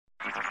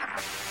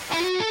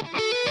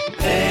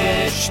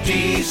HT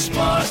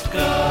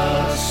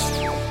Smartcast.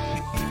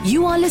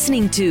 You are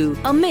listening to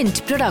a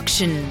Mint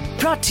production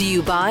brought to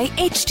you by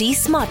HT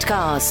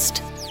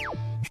Smartcast.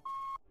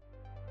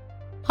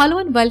 Hello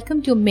and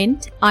welcome to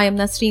Mint. I am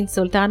Nasreen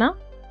Sultana.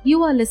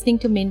 You are listening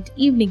to Mint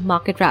Evening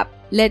Market Wrap.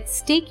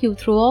 Let's take you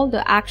through all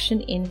the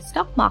action in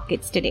stock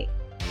markets today.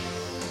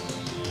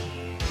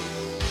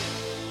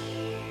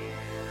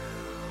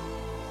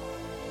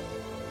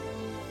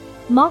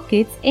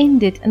 Markets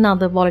ended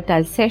another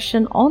volatile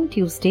session on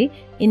Tuesday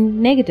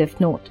in negative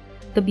note.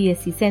 The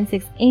BSE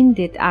Sensex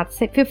ended at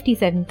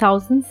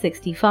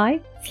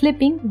 57,065,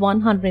 slipping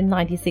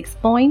 196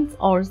 points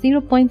or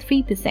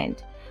 0.3%.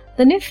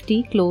 The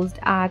Nifty closed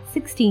at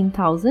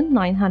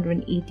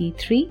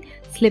 16,983,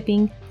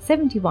 slipping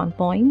 71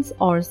 points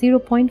or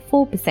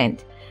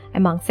 0.4%.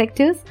 Among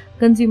sectors,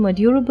 consumer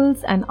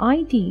durables and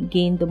IT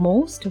gained the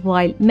most,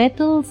 while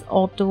metals,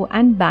 auto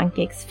and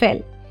bankex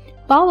fell.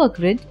 Power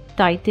Grid,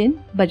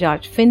 Titan,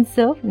 Bajaj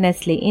Finserv,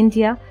 Nestle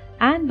India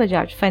and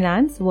Bajaj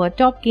Finance were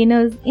top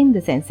gainers in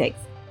the Sensex.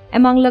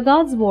 Among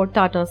laggards were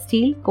Tata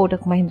Steel,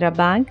 Kotak Mahindra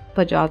Bank,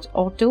 Bajaj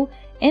Auto,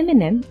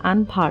 M&M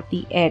and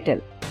Bharti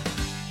Airtel.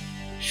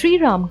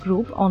 Shriram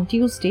Group on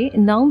Tuesday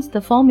announced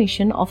the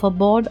formation of a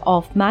board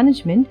of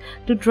management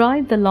to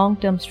drive the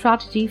long-term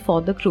strategy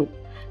for the group.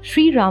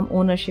 Shriram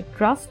Ownership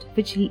Trust,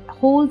 which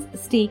holds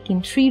stake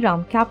in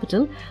Shriram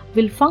Capital,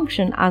 will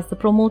function as the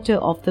promoter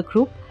of the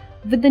group.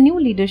 With the new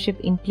leadership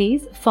in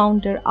place,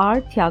 founder R.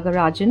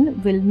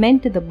 Tyagarajan will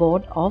mentor the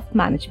board of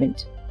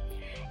management.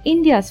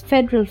 India's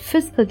federal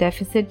fiscal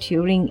deficit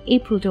during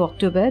April to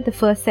October, the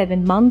first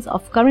 7 months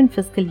of current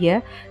fiscal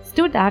year,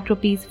 stood at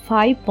Rs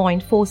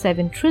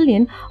 5.47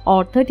 trillion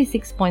or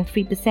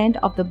 36.3%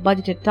 of the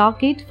budgeted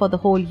target for the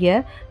whole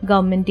year,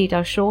 government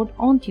data showed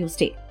on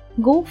Tuesday.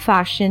 Go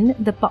Fashion,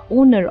 the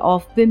owner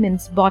of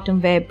women's bottom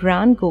wear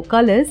brand Go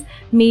Colors,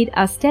 made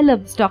a stellar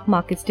stock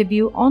markets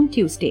debut on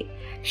Tuesday.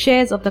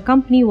 Shares of the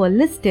company were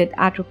listed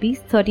at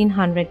Rs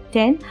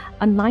 1,310,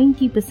 a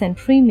 90%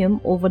 premium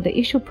over the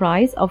issue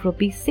price of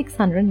Rs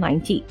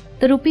 690.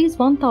 The Rs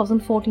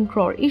 1,014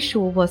 crore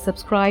issue was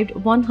subscribed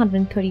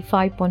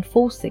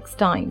 135.46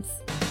 times.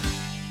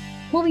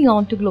 Moving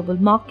on to global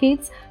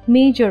markets,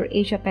 major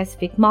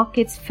Asia-Pacific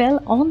markets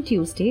fell on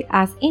Tuesday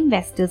as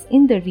investors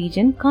in the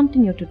region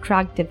continue to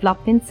track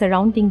developments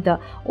surrounding the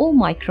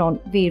Omicron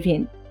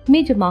variant.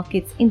 Major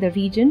markets in the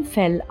region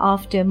fell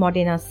after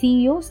Moderna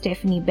CEO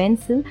Stephanie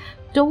Bancel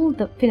told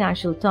the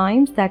Financial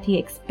Times that he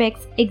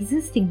expects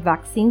existing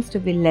vaccines to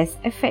be less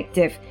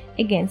effective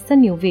against the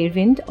new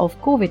variant of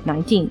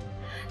COVID-19.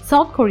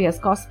 South Korea's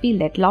Kospi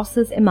led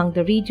losses among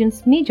the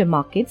region's major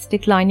markets,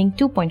 declining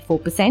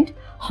 2.4%.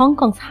 Hong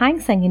Kong's Hang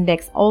Seng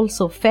Index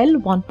also fell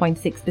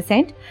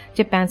 1.6%.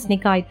 Japan's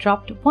Nikkei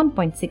dropped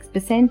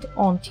 1.6%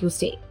 on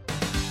Tuesday.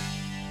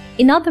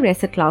 In other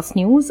asset class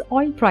news,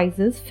 oil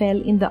prices fell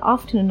in the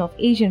afternoon of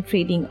Asian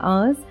trading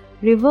hours,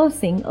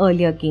 reversing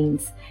earlier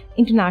gains.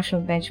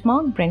 International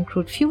benchmark Brent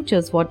crude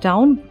futures were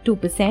down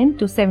 2%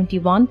 to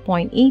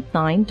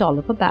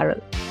 $71.89 per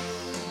barrel.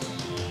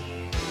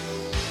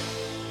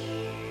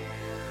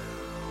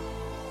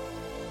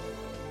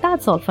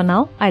 That's all for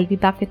now. I'll be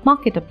back with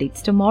market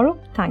updates tomorrow.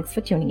 Thanks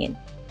for tuning in.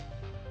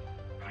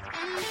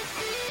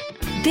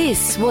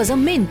 This was a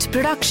Mint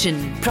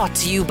production brought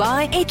to you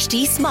by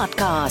HT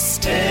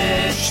Smartcast.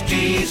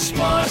 HT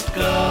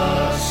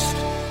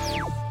Smartcast.